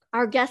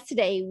Our guest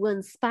today will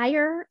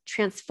inspire,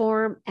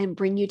 transform, and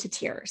bring you to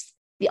tears.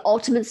 The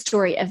ultimate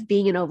story of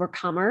being an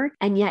overcomer,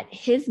 and yet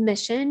his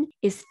mission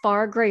is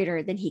far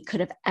greater than he could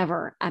have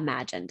ever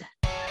imagined.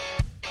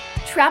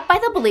 Trapped by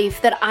the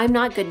belief that I'm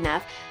not good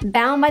enough,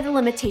 bound by the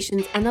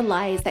limitations and the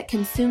lies that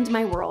consumed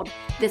my world,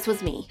 this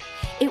was me.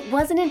 It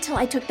wasn't until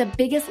I took the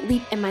biggest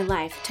leap in my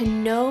life to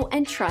know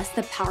and trust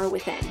the power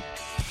within.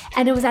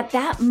 And it was at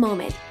that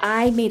moment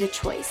I made a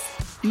choice.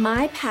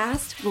 My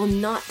past will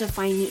not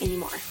define me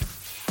anymore.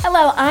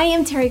 Hello, I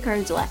am Terry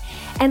Cardula,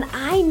 and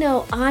I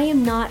know I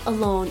am not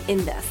alone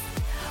in this.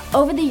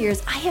 Over the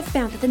years, I have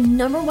found that the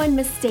number one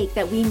mistake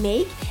that we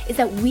make is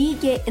that we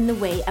get in the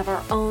way of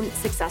our own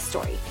success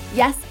story.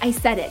 Yes, I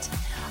said it.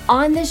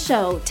 On this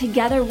show,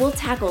 together we'll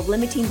tackle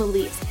limiting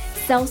beliefs,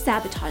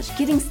 self-sabotage,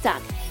 getting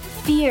stuck,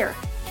 fear,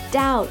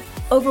 doubt,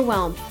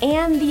 overwhelm,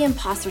 and the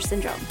imposter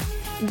syndrome.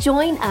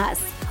 Join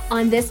us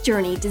on this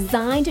journey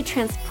designed to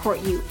transport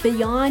you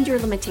beyond your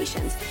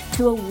limitations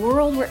to a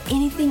world where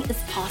anything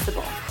is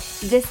possible.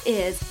 This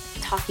is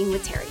Talking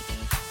with Terry.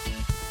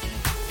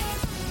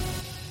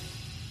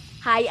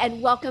 Hi,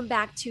 and welcome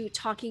back to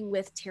Talking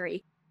with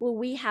Terry, where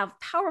we have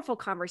powerful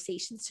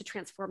conversations to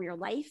transform your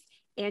life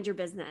and your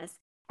business.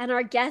 And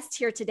our guest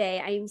here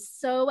today, I am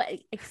so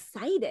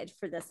excited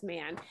for this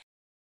man.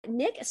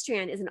 Nick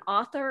Strand is an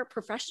author,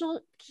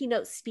 professional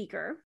keynote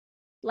speaker,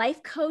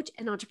 life coach,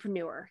 and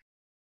entrepreneur.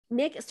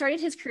 Nick started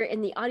his career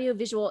in the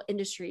audiovisual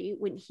industry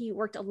when he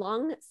worked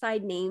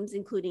alongside names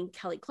including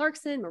Kelly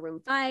Clarkson, Maroon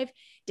 5,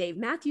 Dave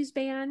Matthews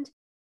Band,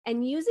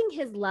 and using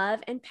his love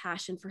and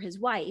passion for his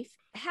wife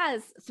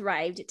has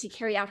thrived to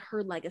carry out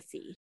her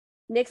legacy.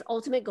 Nick's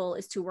ultimate goal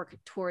is to work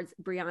towards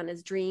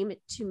Brianna's dream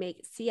to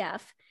make CF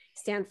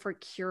stand for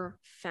Cure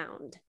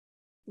Found.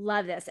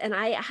 Love this. And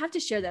I have to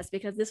share this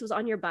because this was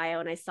on your bio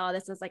and I saw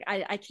this and I was like,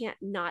 I can't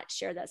not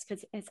share this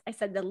because I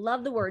said,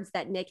 love the words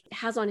that Nick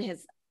has on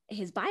his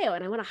bio.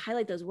 And I want to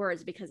highlight those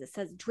words because it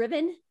says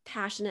driven,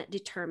 passionate,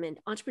 determined,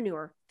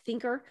 entrepreneur,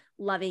 thinker,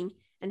 loving,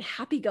 and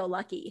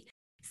happy-go-lucky.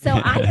 So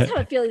I just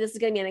have a feeling this is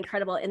going to be an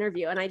incredible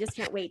interview and I just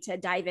can't wait to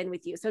dive in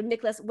with you. So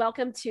Nicholas,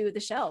 welcome to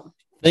the show.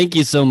 Thank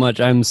you so much.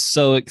 I'm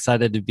so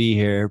excited to be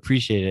here.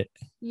 Appreciate it.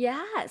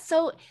 Yeah.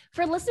 So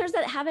for listeners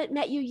that haven't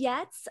met you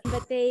yet,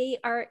 but they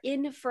are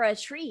in for a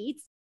treat,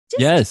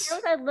 just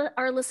share with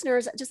our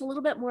listeners just a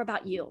little bit more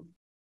about you.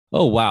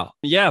 Oh, wow.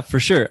 Yeah,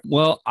 for sure.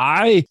 Well,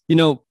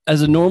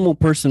 as a normal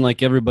person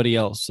like everybody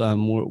else,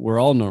 we're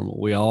all normal.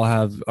 We all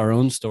have our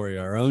own story,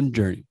 our own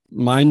journey.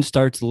 Mine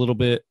starts a little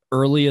bit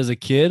early as a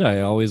kid.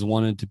 I always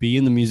wanted to be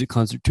in the music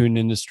concert touring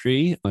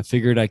industry. I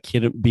figured I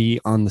couldn't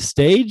be on the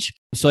stage.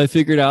 So I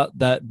figured out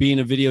that being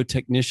a video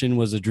technician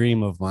was a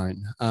dream of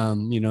mine.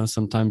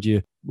 Sometimes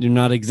you're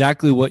not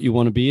exactly what you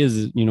want to be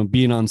as,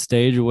 being on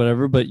stage or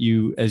whatever, but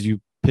as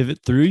you pivot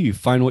through, you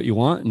find what you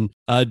want,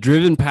 and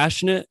driven,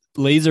 passionate,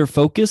 laser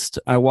focused.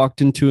 I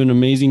worked into an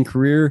amazing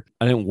career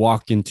as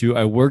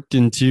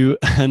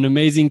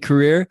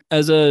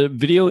a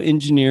video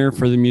engineer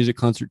for the music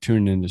concert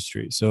touring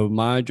industry. So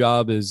my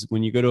job is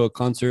when you go to a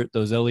concert,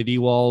 those LED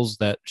walls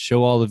that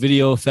show all the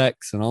video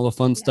effects and all the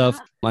fun stuff,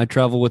 I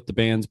travel with the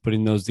bands,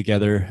 putting those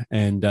together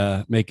and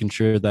making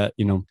sure that,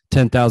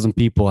 10,000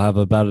 people have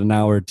about an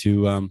hour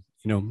to,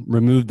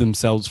 remove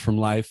themselves from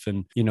life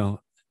and,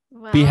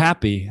 be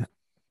happy.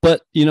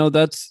 But,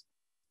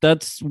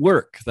 that's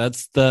work. I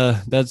was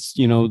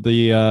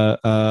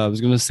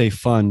going to say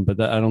fun, but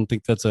I don't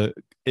think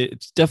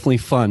it's definitely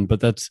fun,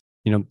 but that's,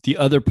 the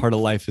other part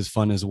of life is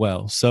fun as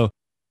well. So,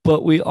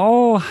 but we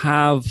all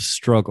have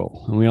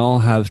struggle and we all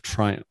have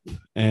triumph.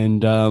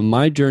 And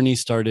my journey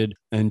started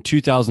in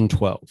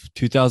 2012.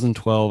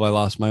 2012, I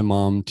lost my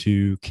mom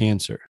to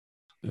cancer.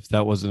 If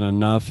that wasn't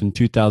enough, in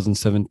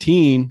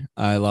 2017,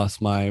 I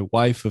lost my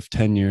wife of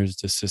 10 years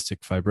to cystic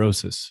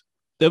fibrosis.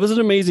 That was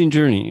an amazing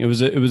journey. It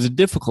was a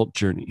difficult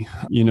journey,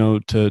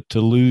 to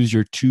lose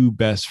your two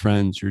best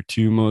friends, your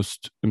two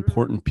most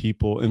important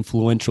people,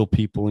 influential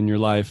people in your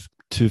life,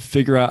 to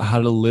figure out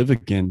how to live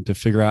again, to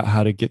figure out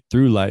how to get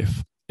through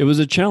life. It was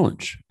a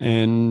challenge.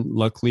 And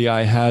luckily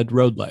I had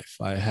road life.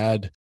 I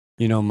had,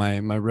 my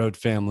road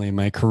family,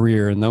 my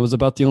career, and that was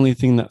about the only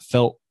thing that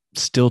felt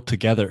still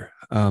together.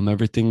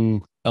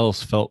 Everything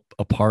else felt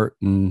apart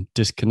and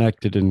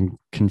disconnected and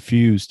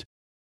confused.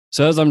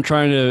 So as I'm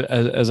trying to,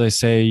 as I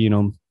say,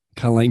 kind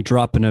of like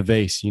dropping a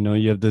vase,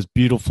 you have this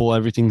beautiful,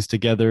 everything's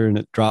together and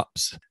it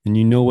drops and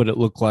you know what it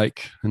looked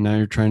like. And now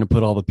you're trying to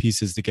put all the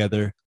pieces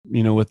together,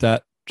 with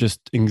that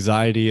just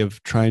anxiety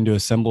of trying to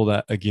assemble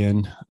that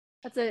again.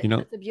 That's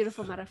a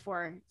beautiful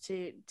metaphor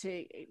to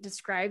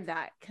describe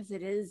that because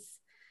it is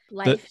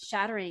life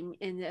shattering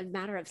in a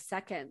matter of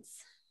seconds.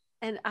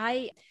 And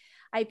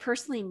I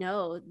personally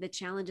know the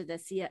challenge of the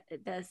cystic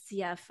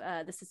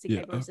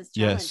fibrosis challenge.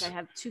 Yes. I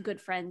have two good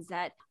friends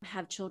that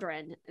have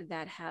children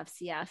that have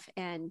CF.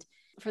 And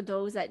for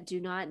those that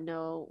do not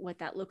know what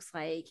that looks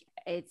like,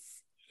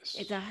 it's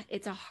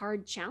it's a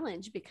hard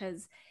challenge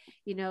because,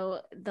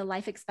 the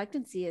life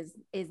expectancy is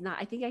not,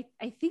 I think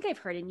I've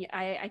heard, and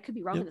I could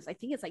be wrong Yep. on this. I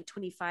think it's like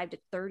 25 to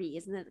 30,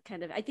 isn't it?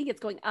 Kind of, I think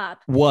it's going up,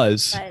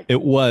 but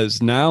It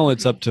was. Now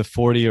it's up okay. to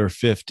 40 or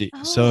 50.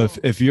 So Oh,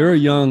 if you're a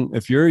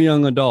wow.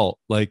 young adult,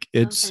 like Oh,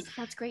 it's,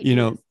 that's great you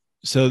know, news.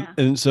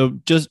 Yeah. so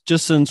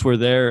just since we're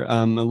there,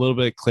 a little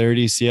bit of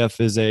clarity.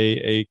 CF is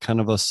a kind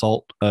of a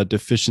salt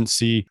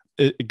deficiency.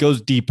 It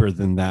goes deeper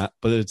than that,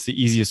 but it's the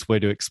easiest way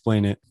to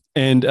explain it.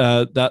 And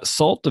that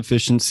salt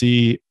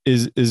deficiency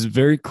is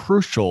very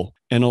crucial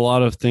in a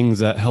lot of things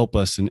that help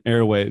us in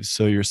airwaves.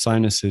 So your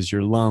sinuses,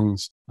 your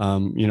lungs,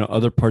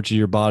 other parts of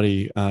your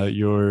body,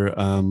 your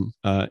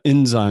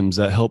enzymes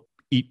that help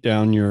eat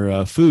down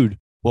your food.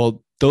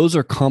 Well, those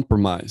are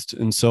compromised,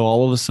 and so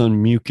all of a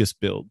sudden mucus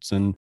builds,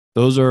 and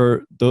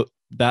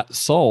that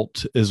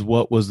salt is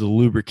what was the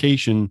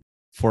lubrication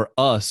for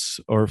us,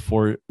 or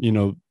for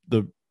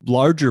the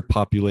larger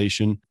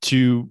population,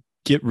 to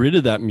get rid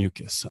of that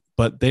mucus,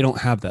 but they don't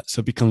have that. So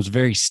it becomes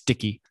very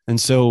sticky.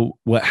 And so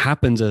what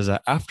happens as an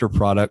after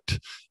product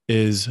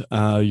is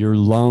your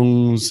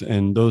lungs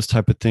and those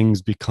type of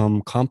things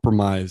become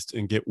compromised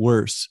and get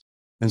worse.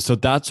 And so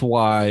that's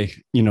why,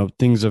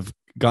 things have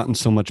gotten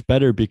so much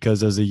better,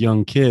 because as a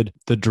young kid,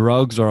 the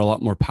drugs are a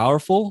lot more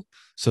powerful.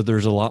 So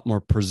there's a lot more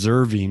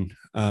preserving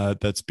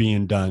that's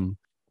being done,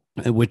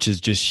 which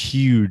is just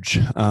huge.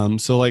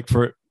 So like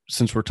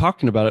since we're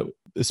talking about it,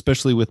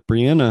 especially with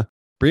Brianna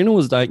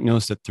was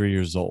diagnosed at 3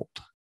 years old,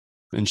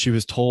 and she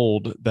was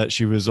told that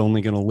she was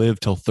only going to live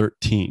till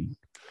 13.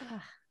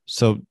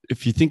 So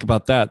if you think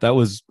about that, that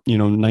was,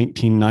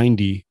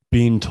 1990,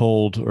 being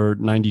told, or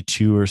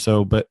 92 or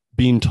so, but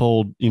being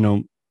told,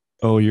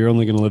 oh, you're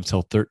only going to live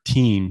till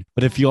 13.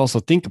 But if you also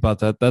think about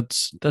that,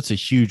 that's a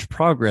huge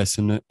progress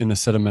in a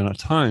set amount of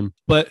time.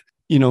 But,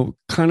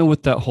 kind of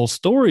with that whole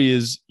story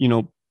is,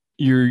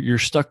 you're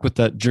stuck with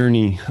that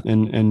journey,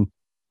 and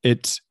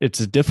it's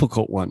a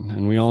difficult one,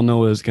 and we all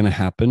know it's going to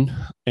happen,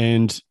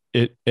 and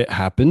it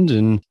happened.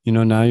 And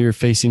now you're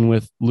facing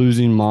with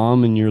losing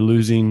mom, and you're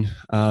losing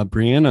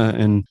Brianna,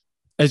 and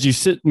as you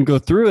sit and go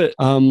through it,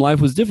 life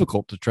was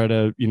difficult to try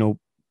to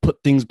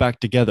put things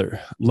back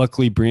together.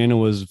 Luckily, Brianna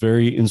was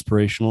very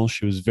inspirational.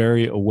 She was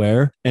very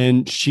aware,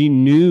 and she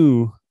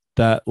knew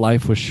that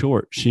life was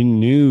short. She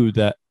knew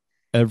that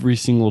every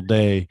single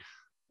day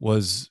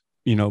was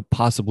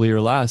possibly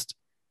her last,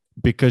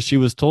 because she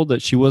was told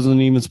that she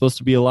wasn't even supposed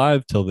to be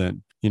alive till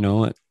then.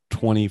 At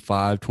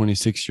 25,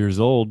 26 years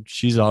old,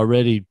 she's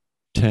already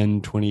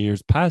 10, 20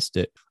 years past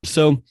it.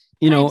 So,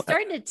 I'm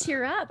starting to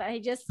tear up.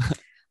 I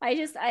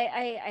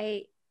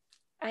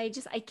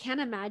can't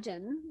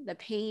imagine the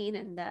pain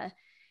and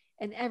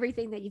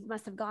everything that you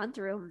must have gone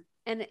through.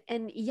 And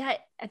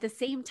yet at the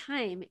same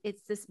time,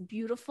 it's this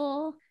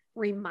beautiful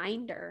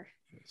reminder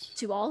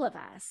to all of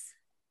us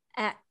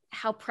at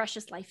how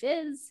precious life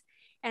is.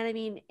 And I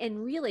mean,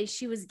 and really,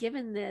 she was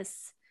given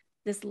this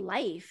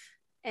life,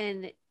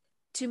 and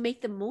to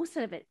make the most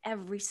out of it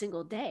every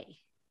single day,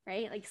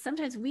 right? Like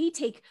sometimes we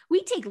take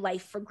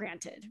life for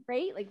granted,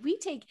 right? Like we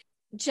take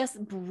just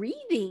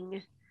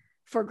breathing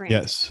for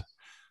granted.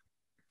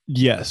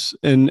 Yes.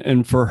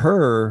 And for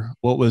her,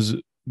 what was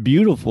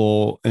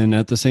beautiful, and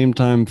at the same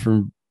time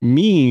for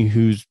me,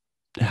 who's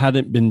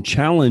hadn't been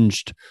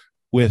challenged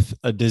with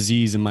a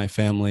disease in my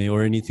family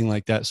or anything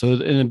like that. So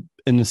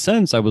in a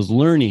sense, I was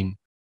learning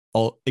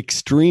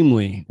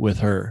extremely with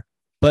her.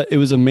 But it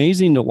was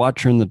amazing to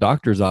watch her in the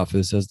doctor's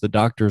office, as the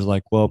doctor's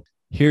like, well,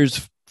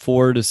 here's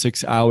 4 to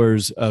 6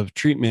 hours of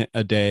treatment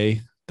a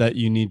day that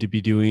you need to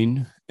be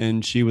doing.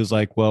 And she was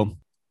like, well,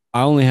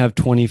 I only have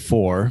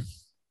 24,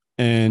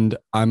 and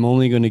I'm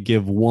only going to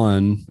give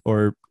one,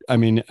 or I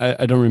mean,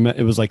 I don't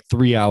remember. It was like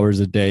 3 hours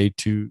a day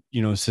to,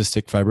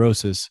 cystic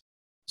fibrosis.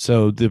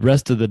 So the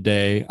rest of the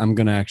day, I'm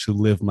going to actually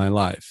live my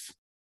life.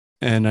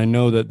 And I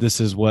know that this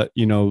is what,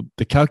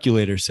 the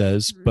calculator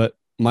says, but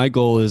my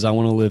goal is I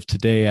want to live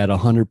today at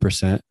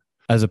 100%,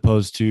 as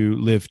opposed to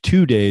live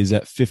 2 days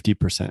at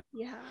 50%.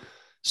 Yeah.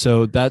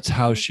 So that's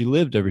how she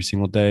lived every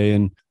single day.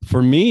 And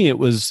for me, it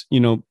was,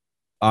 after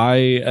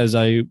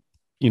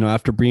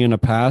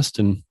Brianna passed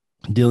and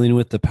dealing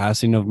with the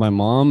passing of my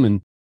mom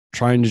and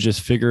trying to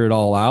just figure it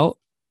all out,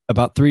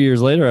 about 3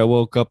 years later, I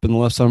woke up and the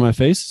left side of my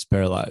face is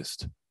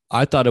paralyzed.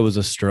 I thought it was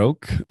a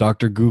stroke.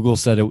 Dr. Google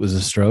said it was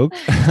a stroke.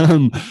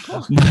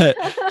 But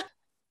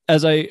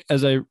as I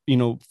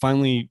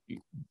finally,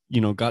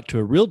 got to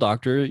a real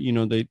doctor,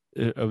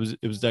 it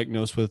was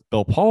diagnosed with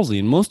Bell palsy,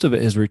 and most of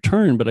it has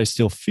returned, but I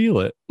still feel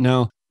it.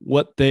 Now,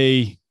 what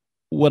I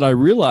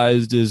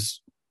realized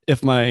is,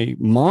 if my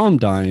mom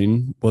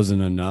dying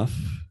wasn't enough,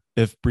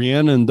 if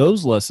Brianna and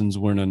those lessons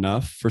weren't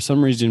enough, for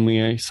some reason,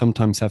 we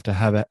sometimes have to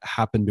have it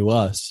happen to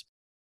us.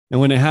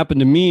 And when it happened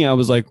to me, I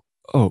was like,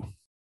 oh,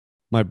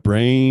 my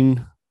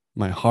brain,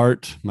 my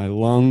heart, my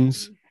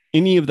lungs,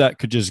 any of that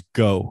could just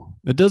go.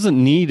 It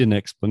doesn't need an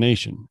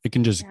explanation. It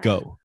can just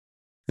go.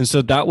 And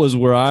so that was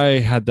where I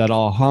had that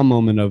aha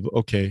moment of,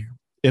 okay,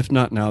 if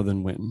not now,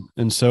 then when?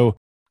 And so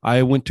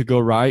I went to go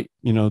write,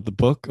 the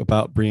book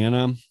about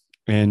Brianna,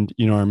 and,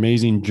 our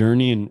amazing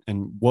journey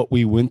and what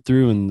we went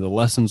through and the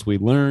lessons we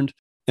learned.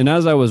 And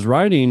as I was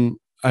writing,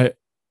 I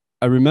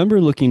remember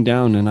looking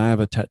down, and I have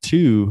a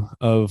tattoo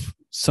of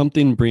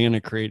something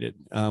Brianna created.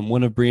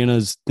 One of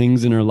Brianna's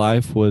things in her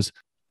life was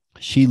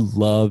she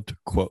loved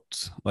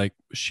quotes. Like,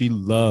 she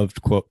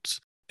loved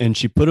quotes, and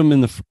she put them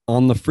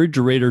on the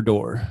refrigerator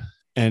door.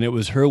 And it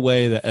was her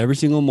way that every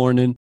single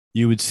morning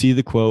you would see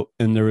the quote,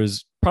 and there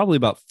was probably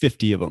about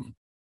 50 of them.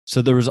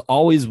 So there was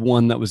always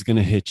one that was going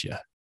to hit you.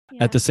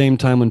 Yeah. At the same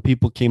time, when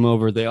people came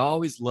over, they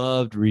always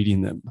loved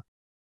reading them.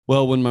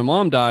 Well, when my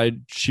mom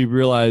died, she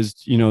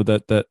realized,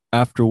 that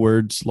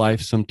afterwards,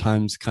 life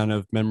sometimes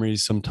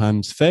memories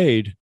sometimes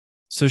fade.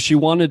 So she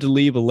wanted to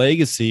leave a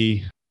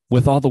legacy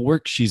with all the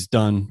work she's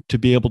done to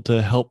be able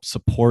to help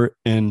support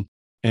and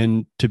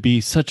to be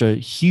such a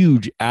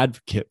huge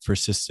advocate for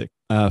cystic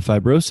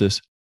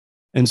fibrosis.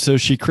 And so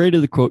she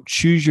created the quote,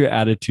 "Choose your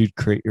attitude,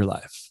 create your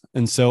life."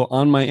 And so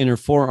on my inner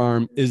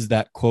forearm is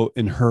that quote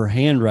in her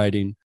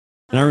handwriting.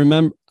 And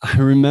I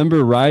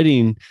remember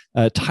writing,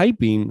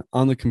 typing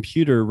on the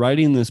computer,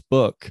 writing this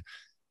book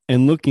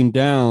and looking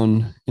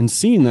down and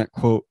seeing that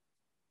quote.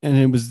 And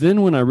it was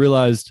then when I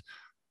realized,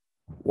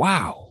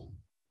 wow,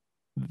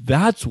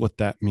 that's what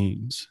that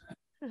means.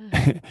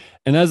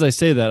 And as I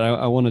say that,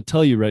 I want to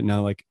tell you right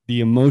now, like,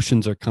 the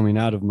emotions are coming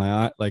out of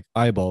my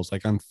eyeballs.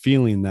 Like, I'm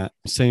feeling that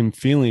same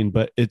feeling,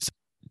 but it's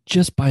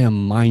just by a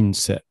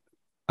mindset.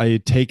 I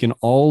had taken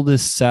all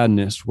this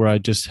sadness where I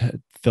just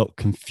had felt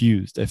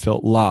confused. I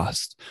felt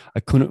lost.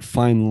 I couldn't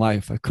find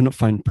life. I couldn't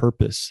find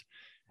purpose.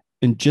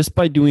 And just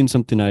by doing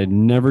something I had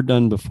never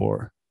done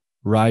before,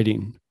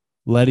 writing,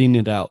 letting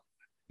it out,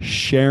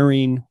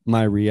 sharing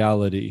my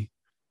reality,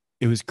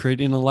 it was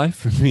creating a life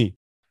for me.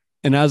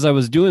 And as I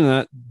was doing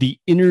that, the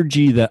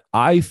energy that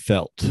I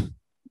felt,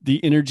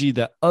 the energy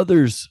that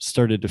others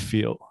started to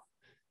feel,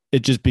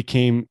 it just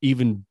became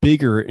even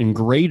bigger and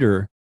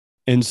greater.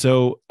 And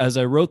so as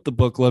I wrote the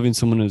book, Loving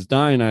Someone Who's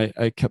Dying,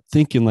 I kept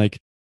thinking, like,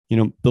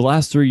 the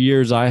last 3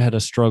 years I had a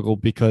struggle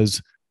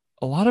because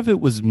a lot of it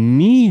was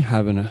me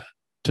having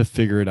to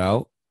figure it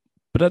out.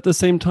 But at the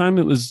same time,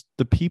 it was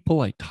the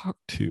people I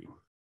talked to.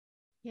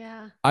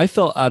 Yeah. I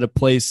felt out of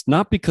place,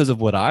 not because of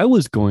what I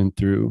was going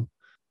through,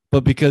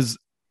 but because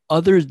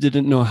others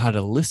didn't know how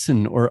to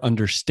listen or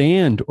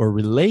understand or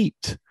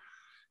relate.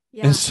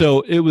 Yeah. And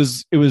so it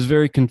was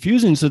very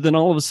confusing. So then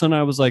all of a sudden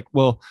I was like,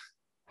 well,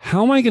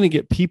 how am I going to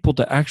get people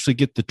to actually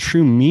get the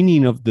true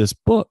meaning of this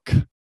book?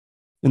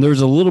 And there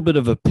was a little bit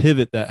of a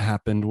pivot that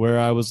happened where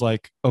I was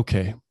like,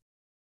 okay,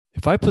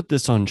 if I put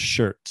this on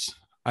shirts,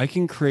 I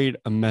can create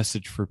a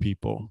message for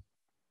people.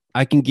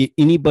 I can get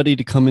anybody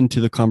to come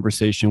into the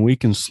conversation. We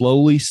can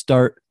slowly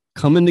start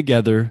coming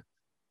together,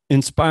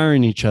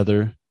 inspiring each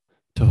other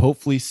to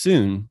hopefully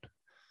soon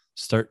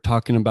start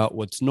talking about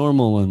what's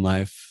normal in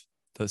life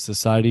that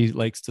society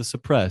likes to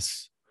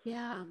suppress.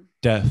 Yeah.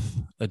 Death,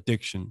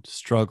 addiction,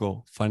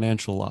 struggle,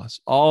 financial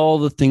loss, all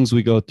the things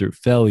we go through,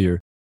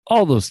 failure,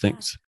 all those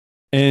things.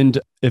 And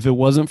if it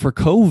wasn't for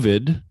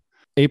COVID,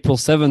 April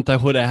 7th, I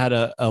would have had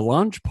a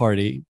launch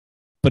party,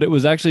 but it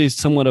was actually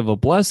somewhat of a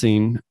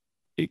blessing.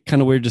 It's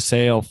kind of weird to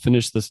say I'll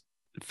finish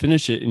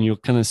it and you'll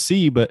kind of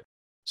see. But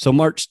so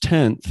March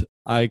 10th,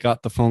 I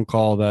got the phone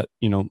call that,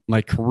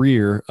 my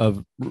career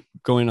of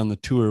going on the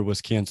tour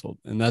was canceled.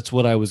 And that's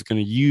what I was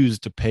going to use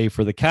to pay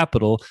for the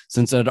capital,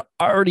 since I'd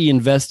already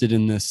invested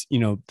in this,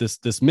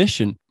 this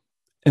mission.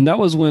 And that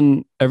was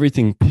when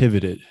everything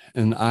pivoted,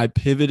 and I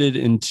pivoted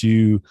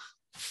into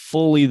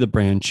fully the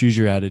brand, Choose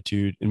Your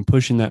Attitude, and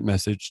pushing that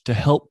message to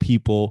help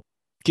people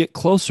get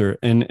closer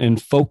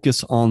and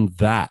focus on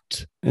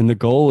that. And the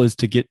goal is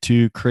to get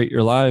to create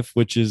your life,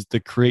 which is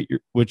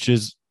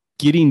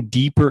getting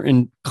deeper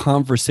in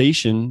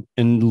conversation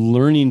and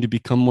learning to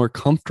become more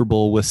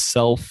comfortable with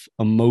self,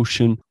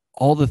 emotion,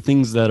 all the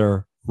things that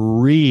are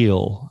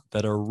real,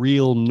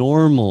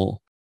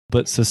 normal.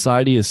 But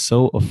society is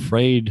so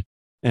afraid.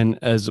 And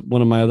as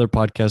one of my other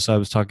podcasts I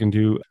was talking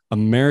to,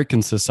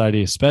 American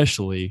society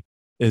especially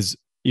is,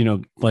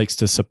 likes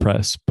to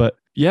suppress. But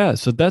yeah,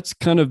 so that's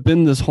kind of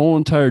been this whole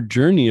entire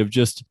journey of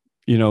just,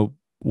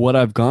 what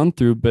I've gone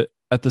through. But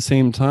at the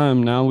same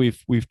time, now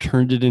we've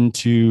turned it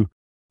into,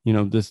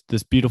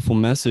 this beautiful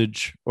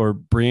message, or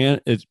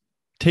Brianna, it's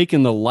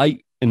taken the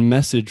light and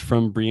message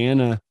from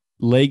Brianna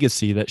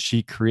legacy that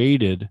she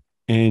created,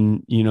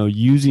 and,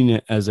 using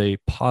it as a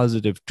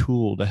positive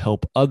tool to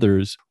help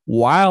others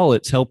while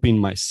it's helping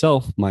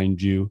myself, mind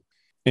you.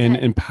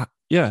 And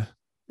yeah.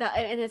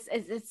 And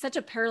it's such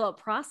a parallel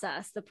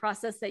process, the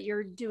process that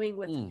you're doing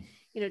with,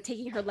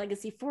 taking her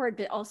legacy forward,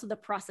 but also the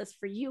process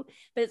for you.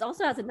 But it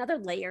also has another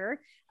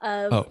layer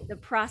of the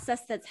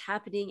process that's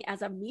happening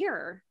as a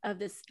mirror of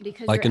this,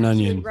 because like you're an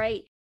absolutely onion.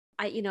 right.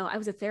 I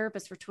was a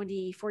therapist for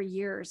 24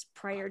 years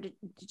prior to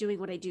doing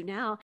what I do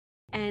now.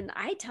 And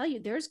I tell you,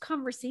 there's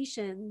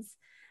conversations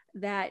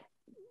that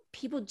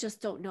people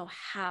just don't know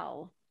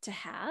how to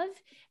have.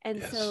 And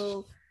yes.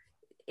 So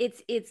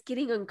it's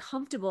getting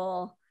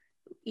uncomfortable,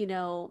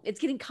 it's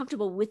getting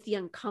comfortable with the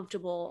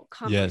uncomfortable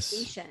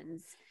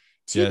conversations. Yes.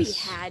 to be Yes.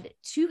 had,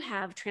 to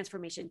have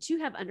transformation, to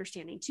have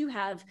understanding, to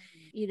have,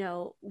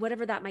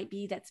 whatever that might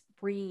be, that's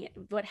bringing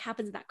what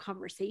happens in that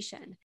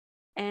conversation.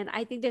 And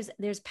I think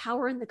there's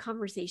power in the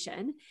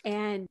conversation,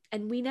 and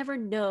we never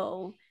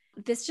know.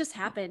 This just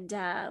happened.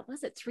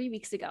 Was it 3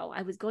 weeks ago?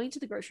 I was going to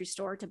the grocery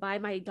store to buy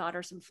my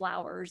daughter some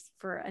flowers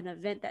for an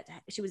event that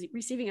she was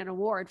receiving an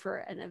award for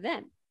an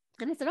event.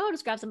 And I said, "Oh, I'll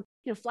just grab some,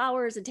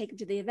 flowers and take them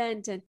to the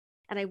event." And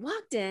I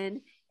walked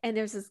in, and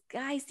there's this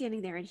guy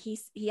standing there, and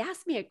he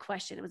asked me a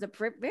question. It was a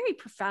very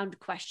profound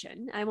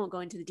question. I won't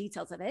go into the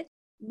details of it,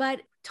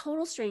 but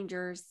total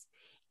strangers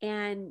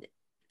and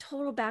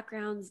total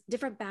backgrounds,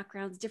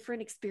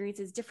 different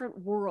experiences, different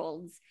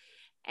worlds.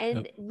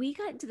 And we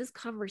got into this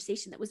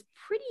conversation that was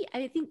pretty,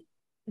 I think,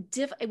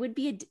 it would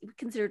be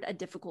considered a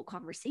difficult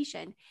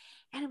conversation.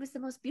 And it was the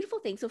most beautiful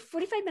thing. So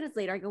 45 minutes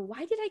later, I go,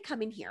 why did I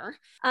come in here?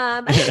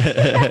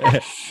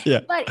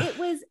 Yeah. But it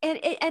was,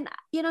 and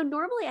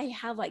normally I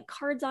have like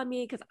cards on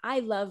me because I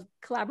love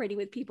collaborating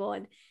with people.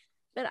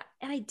 But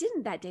I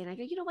didn't that day. And I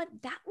go, you know what?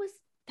 That was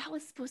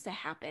supposed to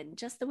happen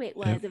just the way it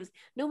was. Yep. It was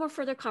no more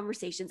further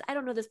conversations. I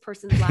don't know this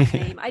person's last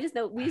name.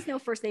 We just know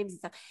first names and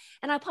stuff.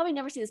 And I'll probably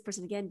never see this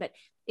person again, but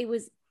it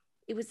was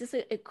just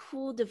a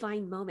cool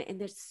divine moment.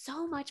 And there's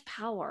so much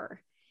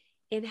power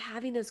in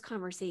having those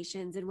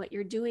conversations, and what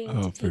you're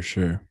doing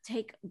to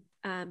take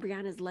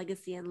Brianna's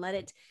legacy and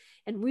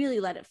really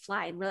let it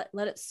fly and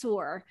let it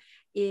soar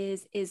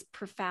is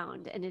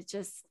profound. And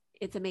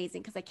it's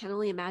amazing, because I can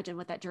only imagine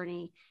what that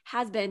journey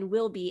has been,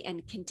 will be,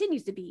 and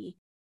continues to be,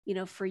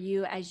 for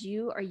you, as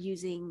you are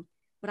using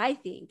what I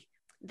think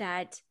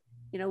that,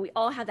 we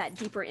all have that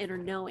deeper inner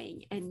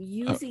knowing, and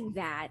using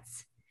that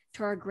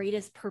to our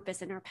greatest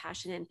purpose and our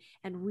passion,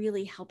 and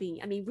really helping.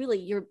 I mean, really,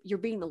 you're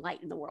being the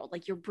light in the world.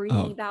 Like, you're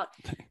bringing about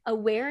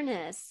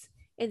awareness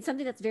in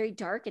something that's very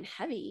dark and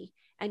heavy,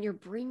 and you're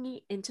bringing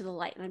it into the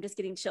light. And I'm just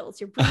getting chills.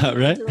 You're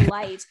bringing it into the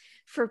light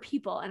for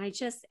people. And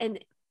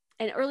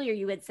and earlier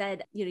you had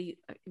said,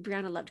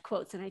 Brianna loved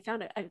quotes, and I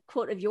found a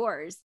quote of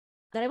yours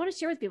that I want to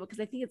share with people, because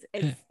I think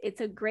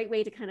it's a great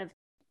way to kind of,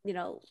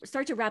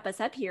 start to wrap us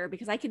up here,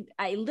 because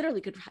I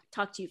literally could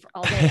talk to you for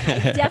all day.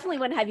 And I definitely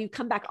want to have you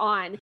come back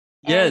on.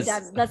 Yes.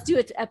 And let's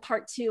do a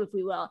part 2, if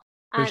we will.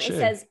 Sure. It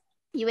says,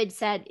 you had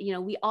said,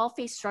 we all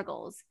face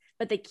struggles,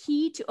 but the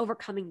key to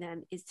overcoming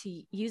them is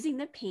to using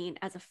the pain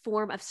as a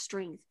form of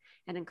strength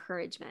and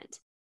encouragement.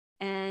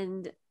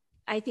 And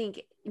I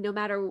think no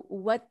matter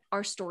what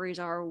our stories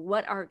are,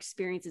 what our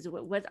experiences,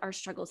 what our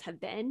struggles have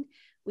been,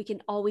 we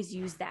can always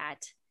use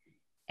that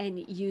and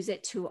use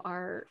it to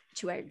our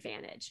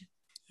advantage.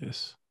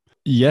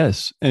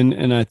 Yes.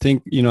 And I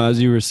think,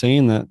 as you were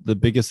saying that, the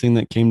biggest thing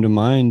that came to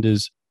mind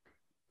is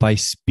by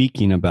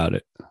speaking about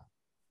it.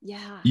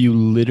 Yeah. You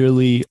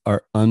literally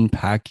are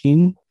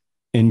unpacking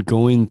and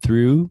going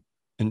through,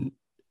 and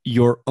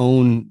you're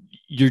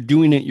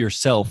doing it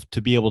yourself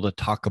to be able to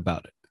talk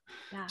about it.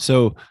 Yeah.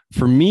 So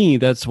for me,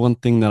 that's one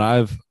thing that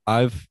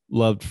I've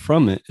loved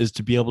from it, is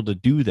to be able to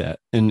do that.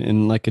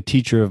 And like a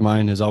teacher of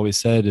mine has always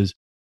said is,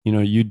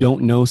 you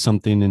don't know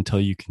something until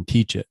you can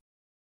teach it.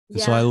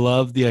 Yeah. So I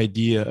love the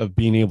idea of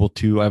being able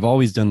to, I've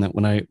always done that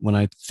when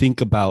I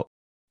think about,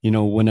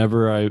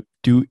 whenever I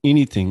do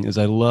anything, is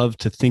I love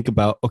to think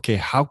about, okay,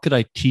 how could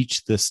I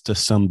teach this to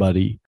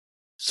somebody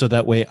so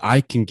that way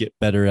I can get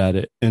better at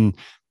it? And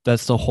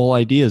that's the whole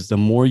idea, is the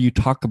more you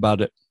talk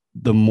about it,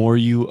 the more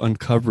you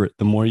uncover it,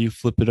 the more you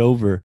flip it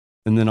over.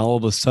 And then all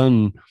of a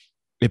sudden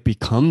it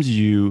becomes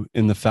you,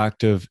 in the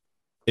fact of,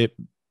 it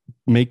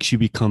makes you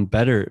become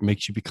better. It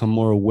makes you become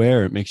more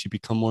aware. It makes you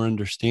become more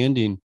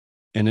understanding,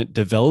 and it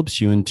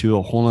develops you into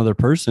a whole other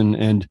person.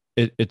 And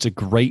it's a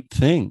great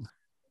thing.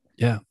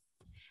 Yeah.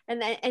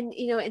 And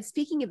and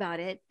speaking about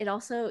it, it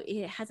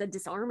has a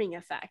disarming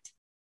effect,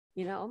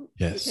 Yes.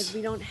 because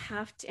we don't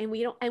have to, and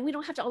we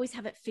don't have to always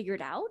have it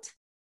figured out.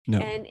 No.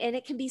 And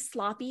it can be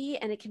sloppy,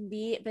 and it can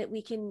be, but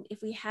we can,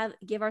 if we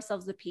give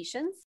ourselves the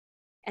patience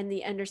and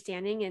the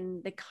understanding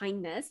and the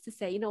kindness to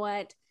say, you know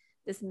what,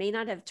 this may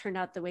not have turned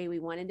out the way we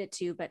wanted it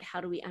to, but how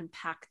do we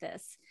unpack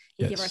this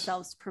and give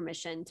ourselves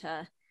permission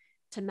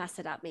to mess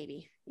it up,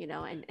 maybe,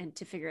 and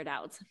to figure it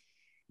out.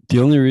 The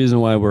only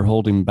reason why we're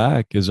holding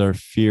back is our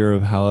fear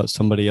of how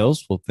somebody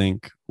else will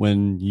think,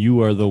 when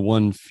you are the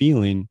one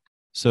feeling.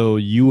 So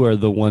you are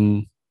the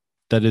one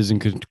that is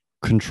in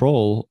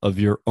control of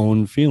your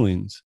own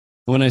feelings.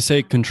 When I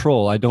say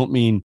control, I don't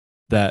mean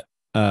that,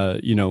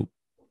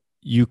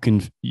 you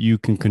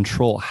can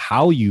control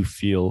how you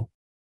feel.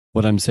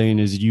 What I'm saying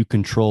is, you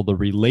control the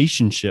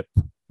relationship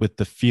with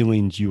the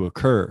feelings you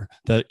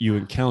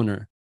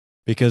encounter.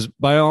 Because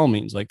by all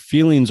means, like,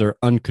 feelings are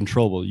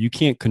uncontrollable. You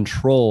can't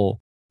control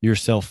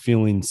yourself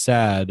feeling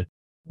sad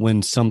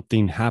when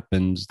something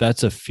happens.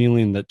 That's a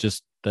feeling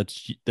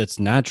that's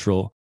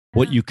natural. Yeah.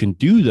 What you can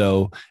do,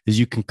 though, is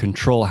you can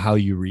control how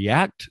you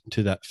react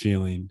to that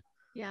feeling.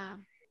 Yeah.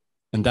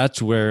 And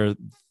that's where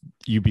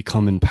you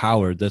become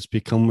empowered. That's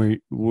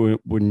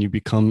when you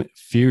become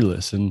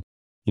fearless. And,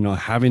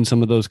 having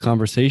some of those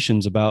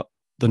conversations about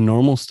the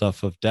normal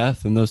stuff of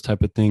death and those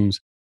type of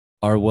things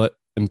are what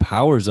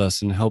empowers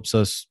us and helps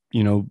us,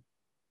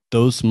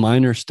 those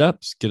minor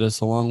steps get us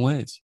a long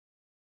ways.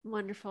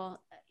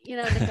 Wonderful.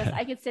 Nicholas,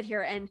 I could sit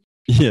here and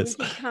Yes.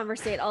 we could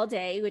conversate all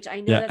day, which I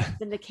know Yeah. that's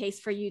been the case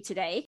for you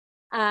today.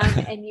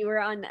 And you were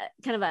on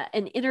kind of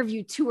an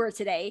interview tour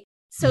today.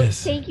 So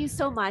Yes. thank you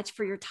so much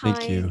for your Thank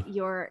time,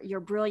 you. your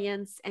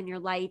brilliance and your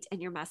light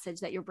and your message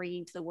that you're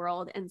bringing to the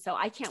world. And so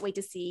I can't wait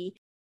to see,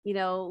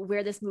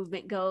 where this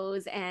movement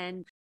goes.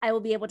 And I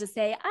will be able to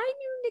say, I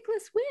knew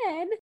Nicholas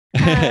Wynn.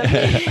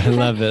 I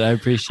love it. I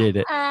appreciate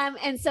it.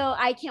 And so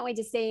I can't wait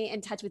to stay in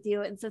touch with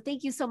you. And so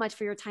thank you so much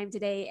for your time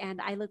today. And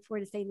I look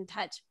forward to staying in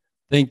touch.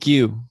 Thank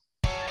you.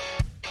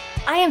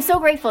 I am so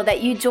grateful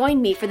that you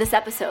joined me for this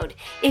episode.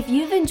 If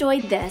you've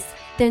enjoyed this,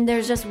 then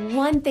there's just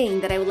one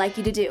thing that I would like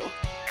you to do.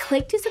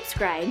 Click to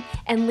subscribe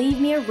and leave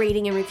me a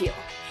rating and review.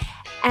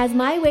 As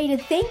my way to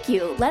thank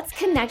you, let's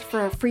connect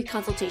for a free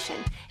consultation.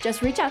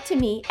 Just reach out to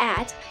me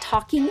at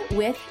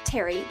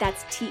talkingwithterry,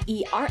 that's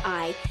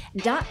TERI.com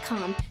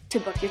to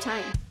book your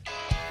time.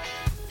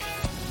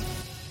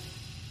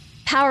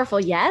 Powerful,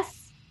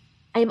 yes?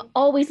 I am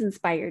always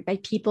inspired by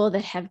people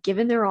that have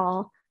given their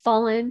all,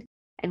 fallen,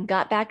 and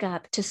got back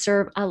up to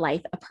serve a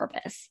life of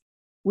purpose.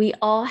 We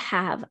all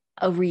have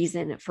a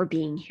reason for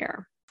being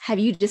here. Have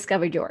you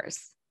discovered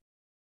yours?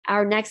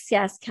 Our next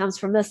guest comes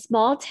from a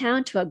small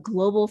town to a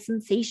global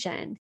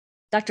sensation.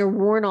 Dr.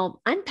 Warnell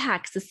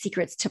unpacks the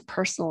secrets to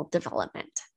personal development.